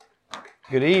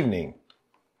Good evening.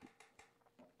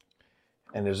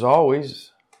 And as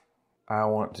always, I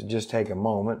want to just take a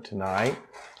moment tonight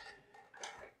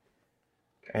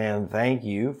and thank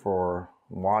you for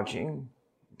watching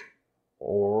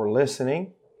or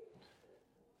listening.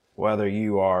 Whether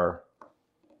you are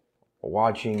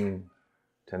watching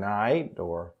tonight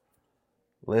or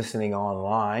listening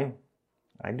online,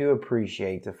 I do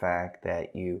appreciate the fact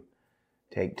that you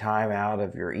take time out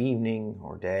of your evening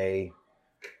or day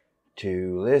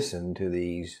to listen to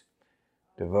these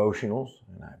devotionals,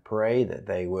 and I pray that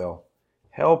they will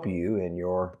help you in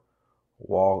your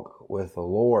walk with the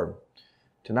Lord.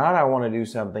 Tonight I want to do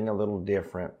something a little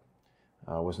different.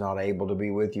 I was not able to be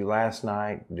with you last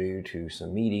night due to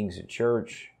some meetings at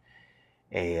church,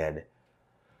 and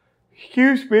I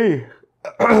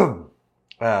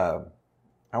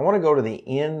want to go to the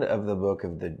end of the book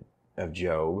of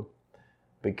Job,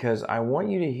 because I want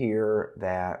you to hear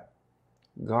that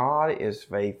God is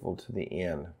faithful to the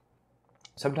end.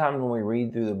 Sometimes when we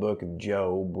read through the book of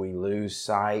Job, we lose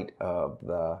sight of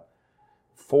the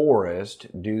forest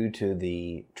due to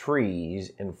the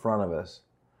trees in front of us.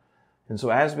 And so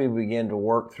as we begin to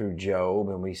work through Job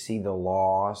and we see the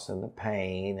loss and the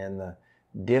pain and the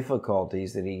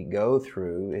difficulties that he goes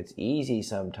through, it's easy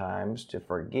sometimes to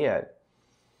forget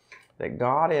that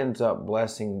God ends up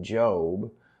blessing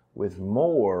Job with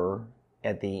more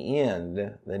at the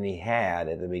end than he had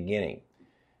at the beginning.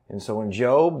 And so in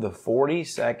Job, the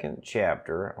 42nd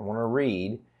chapter, I want to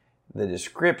read the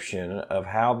description of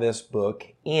how this book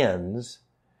ends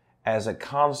as a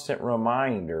constant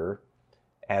reminder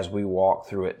as we walk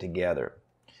through it together.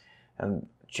 And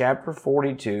chapter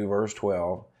 42, verse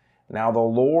 12, "Now the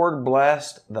Lord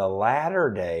blessed the latter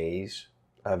days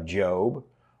of Job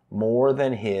more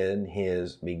than in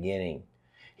his beginning.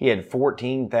 He had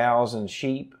 14,000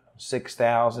 sheep,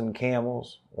 6,000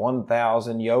 camels,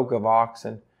 1,000 yoke of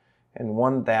oxen, and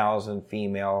 1,000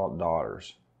 female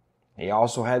daughters. He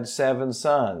also had 7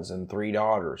 sons and 3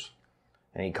 daughters.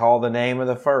 And he called the name of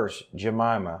the first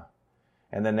Jemimah,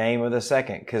 and the name of the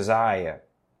second Keziah,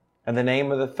 and the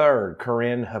name of the third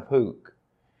Keren-Happuch.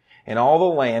 In all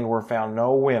the land were found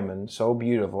no women so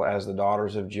beautiful as the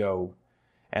daughters of Job,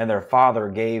 and their father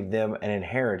gave them an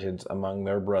inheritance among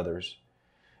their brothers.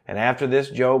 And after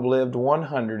this Job lived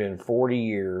 140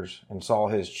 years, and saw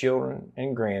his children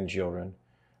and grandchildren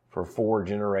for 4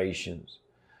 generations.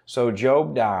 So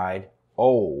Job died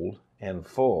old and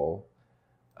full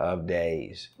of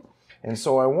days." And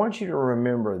so I want you to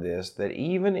remember this, that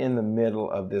even in the middle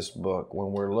of this book,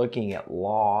 when we're looking at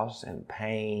loss and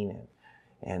pain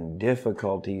and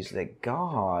difficulties, that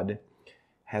God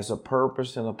has a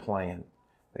purpose and a plan,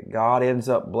 that God ends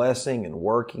up blessing and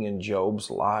working in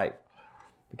Job's life.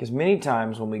 Because many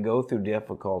times when we go through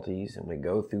difficulties and we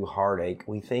go through heartache,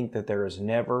 we think that there is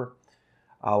never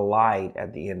a light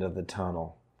at the end of the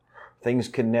tunnel. Things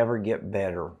can never get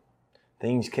better.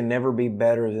 Things can never be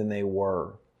better than they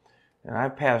were. And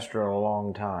I've pastored a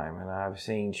long time, and I've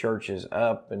seen churches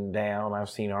up and down. I've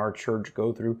seen our church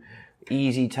go through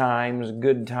easy times,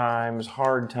 good times,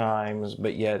 hard times,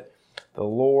 but yet the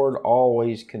Lord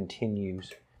always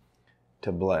continues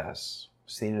to bless.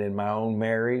 I've seen it in my own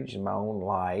marriage, in my own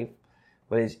life,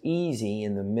 but it's easy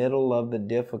in the middle of the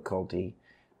difficulty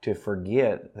to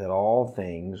forget that all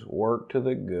things work to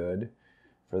the good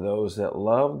for those that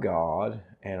love God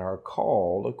and are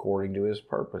called according to His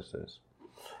purposes.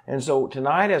 And so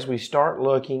tonight, as we start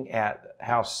looking at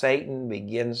how Satan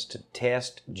begins to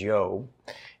test Job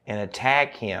and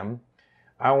attack him,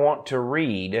 I want to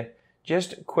read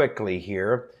just quickly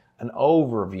here an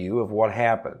overview of what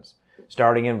happens.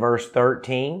 Starting in verse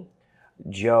 13,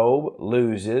 Job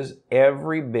loses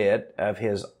every bit of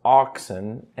his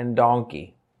oxen and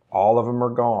donkey. All of them are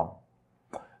gone.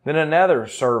 Then another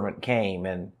servant came,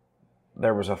 and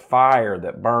there was a fire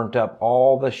that burnt up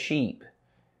all the sheep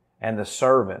and the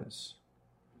servants.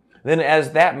 Then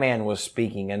as that man was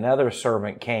speaking, another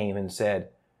servant came and said,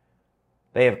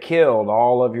 "They have killed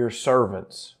all of your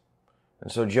servants."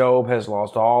 And so Job has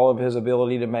lost all of his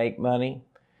ability to make money.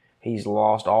 He's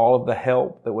lost all of the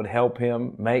help that would help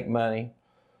him make money.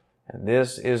 And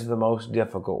this is the most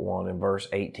difficult one in verse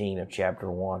 18 of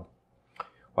chapter 1.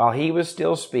 "While he was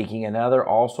still speaking, another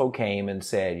also came and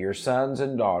said, 'Your sons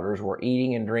and daughters were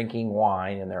eating and drinking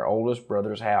wine in their oldest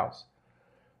brother's house.'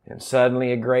 And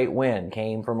suddenly a great wind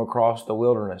came from across the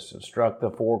wilderness and struck the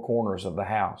 4 corners of the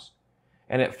house.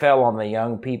 And it fell on the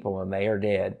young people, and they are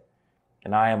dead.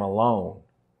 And I am alone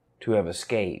to have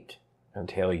escaped and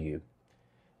tell you."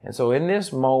 And so in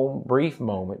this brief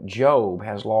moment, Job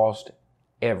has lost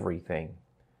everything.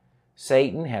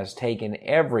 Satan has taken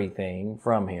everything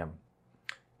from him.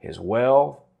 His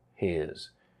wealth,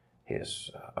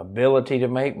 his ability to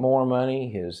make more money,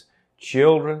 his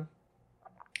children.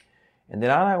 And then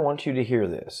I want you to hear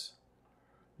this.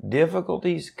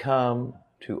 Difficulties come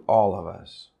to all of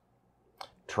us.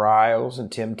 Trials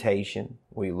and temptation.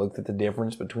 We looked at the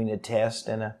difference between a test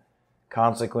and a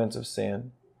consequence of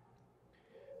sin.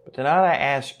 But tonight I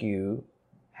ask you,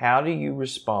 how do you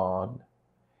respond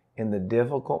in the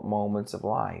difficult moments of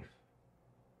life?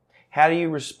 How do you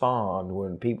respond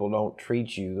when people don't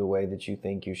treat you the way that you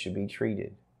think you should be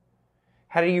treated?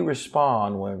 How do you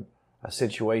respond when a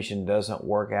situation doesn't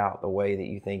work out the way that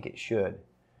you think it should?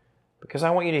 Because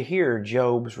I want you to hear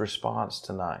Job's response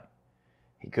tonight.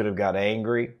 He could have got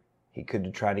angry. He could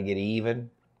have tried to get even.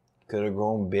 He could have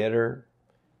grown bitter.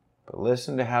 But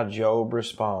listen to how Job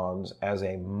responds as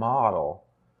a model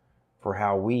for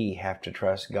how we have to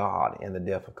trust God in the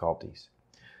difficulties.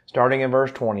 Starting in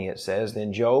verse 20, it says,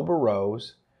 Then Job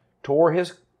arose, tore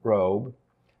his robe,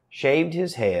 shaved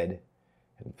his head,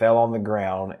 and fell on the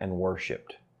ground and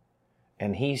worshipped.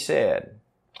 And he said,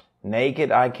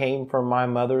 Naked I came from my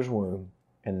mother's womb,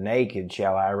 and naked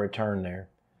shall I return there.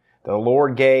 The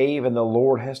Lord gave, and the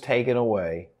Lord has taken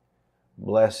away.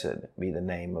 Blessed be the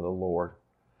name of the Lord.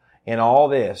 In all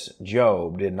this,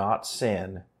 Job did not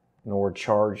sin, nor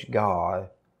charge God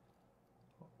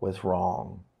with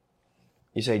wrong.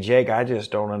 You say, Jake, I just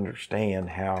don't understand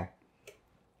how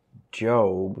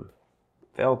Job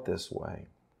felt this way.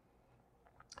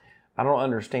 I don't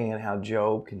understand how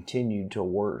Job continued to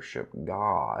worship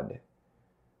God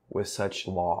with such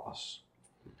loss.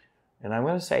 And I'm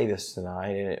going to say this tonight,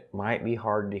 and it might be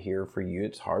hard to hear for you.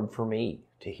 It's hard for me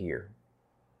to hear.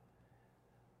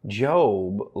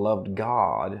 Job loved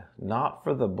God not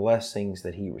for the blessings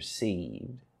that he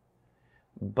received,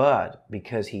 but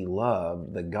because he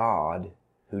loved the God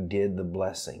who did the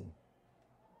blessing.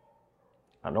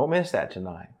 Now, don't miss that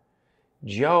tonight.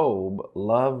 Job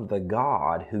loved the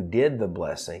God who did the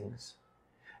blessings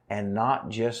and not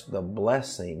just the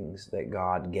blessings that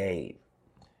God gave.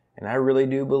 And I really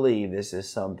do believe this is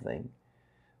something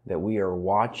that we are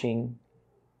watching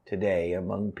today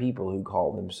among people who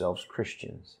call themselves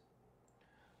Christians.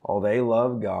 Oh, they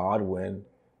love God when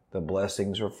the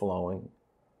blessings are flowing,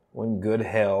 when good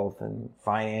health and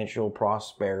financial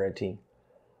prosperity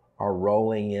are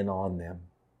rolling in on them.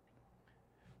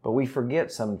 But we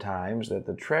forget sometimes that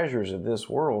the treasures of this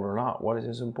world are not what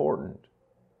is important.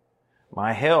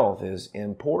 My health is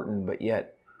important, but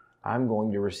yet I'm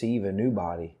going to receive a new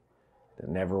body that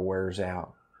never wears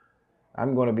out.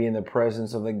 I'm going to be in the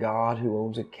presence of the God who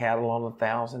owns a cattle on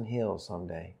 1,000 hills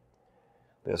someday.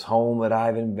 This home that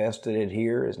I've invested in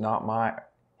here is not my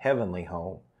heavenly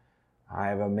home. I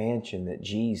have a mansion that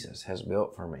Jesus has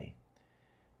built for me.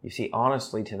 You see,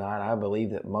 honestly tonight, I believe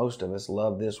that most of us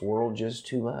love this world just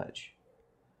too much.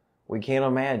 We can't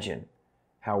imagine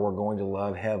how we're going to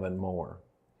love heaven more.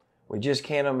 We just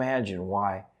can't imagine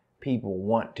why people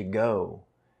want to go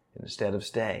instead of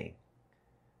stay.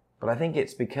 But I think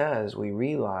it's because we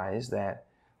realize that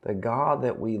the God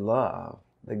that we love,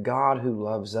 the God who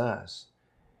loves us,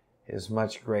 is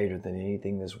much greater than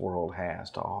anything this world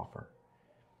has to offer.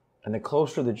 And the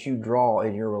closer that you draw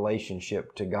in your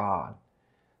relationship to God,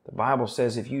 the Bible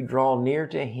says if you draw near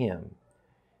to Him,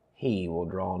 He will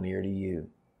draw near to you.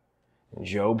 And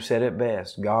Job said it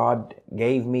best, God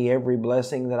gave me every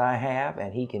blessing that I have,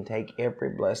 and He can take every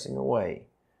blessing away.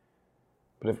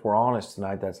 But if we're honest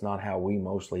tonight, that's not how we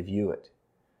mostly view it.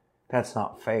 That's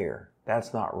not fair.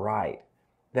 That's not right.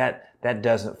 That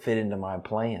doesn't fit into my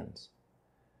plans.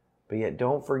 But yet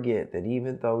don't forget that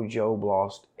even though Job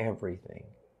lost everything,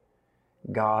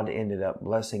 God ended up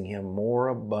blessing him more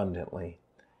abundantly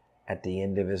at the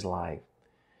end of his life.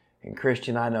 And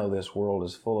Christian, I know this world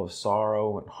is full of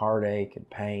sorrow and heartache and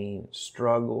pain,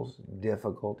 struggles, and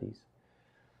difficulties.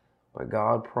 But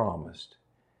God promised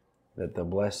that the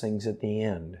blessings at the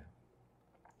end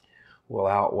will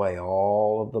outweigh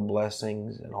all of the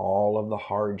blessings and all of the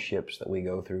hardships that we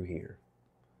go through here.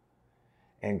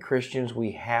 And Christians,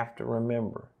 we have to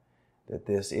remember that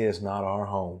this is not our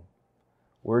home.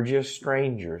 We're just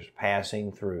strangers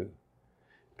passing through,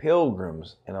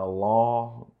 pilgrims in a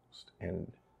lost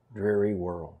and dreary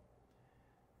world.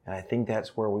 And I think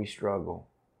that's where we struggle.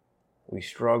 We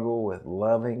struggle with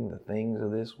loving the things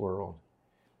of this world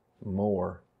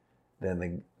more than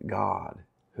the God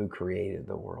who created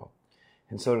the world.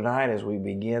 And so tonight, as we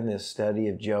begin this study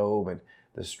of Job and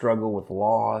the struggle with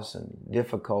loss and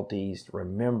difficulties,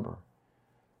 remember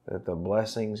that the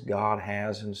blessings God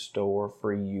has in store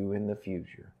for you in the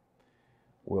future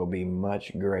will be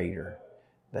much greater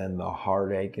than the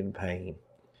heartache and pain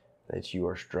that you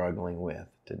are struggling with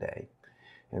today.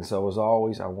 And so as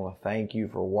always, I want to thank you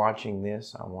for watching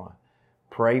this. I want to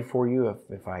pray for you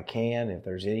if I can. If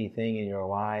there's anything in your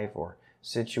life or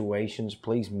situations,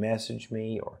 please message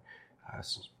me or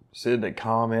send a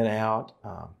comment out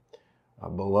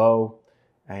below.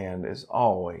 And as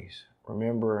always,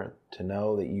 remember to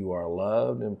know that you are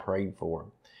loved and prayed for.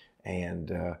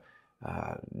 And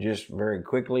just very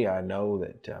quickly, I know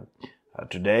that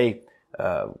today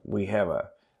we have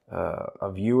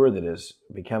a viewer that is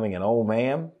becoming an old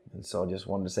man. And so I just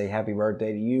wanted to say happy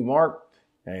birthday to you, Mark,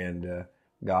 and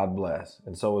God bless.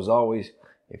 And so as always,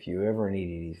 if you ever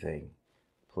need anything,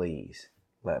 please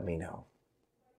let me know.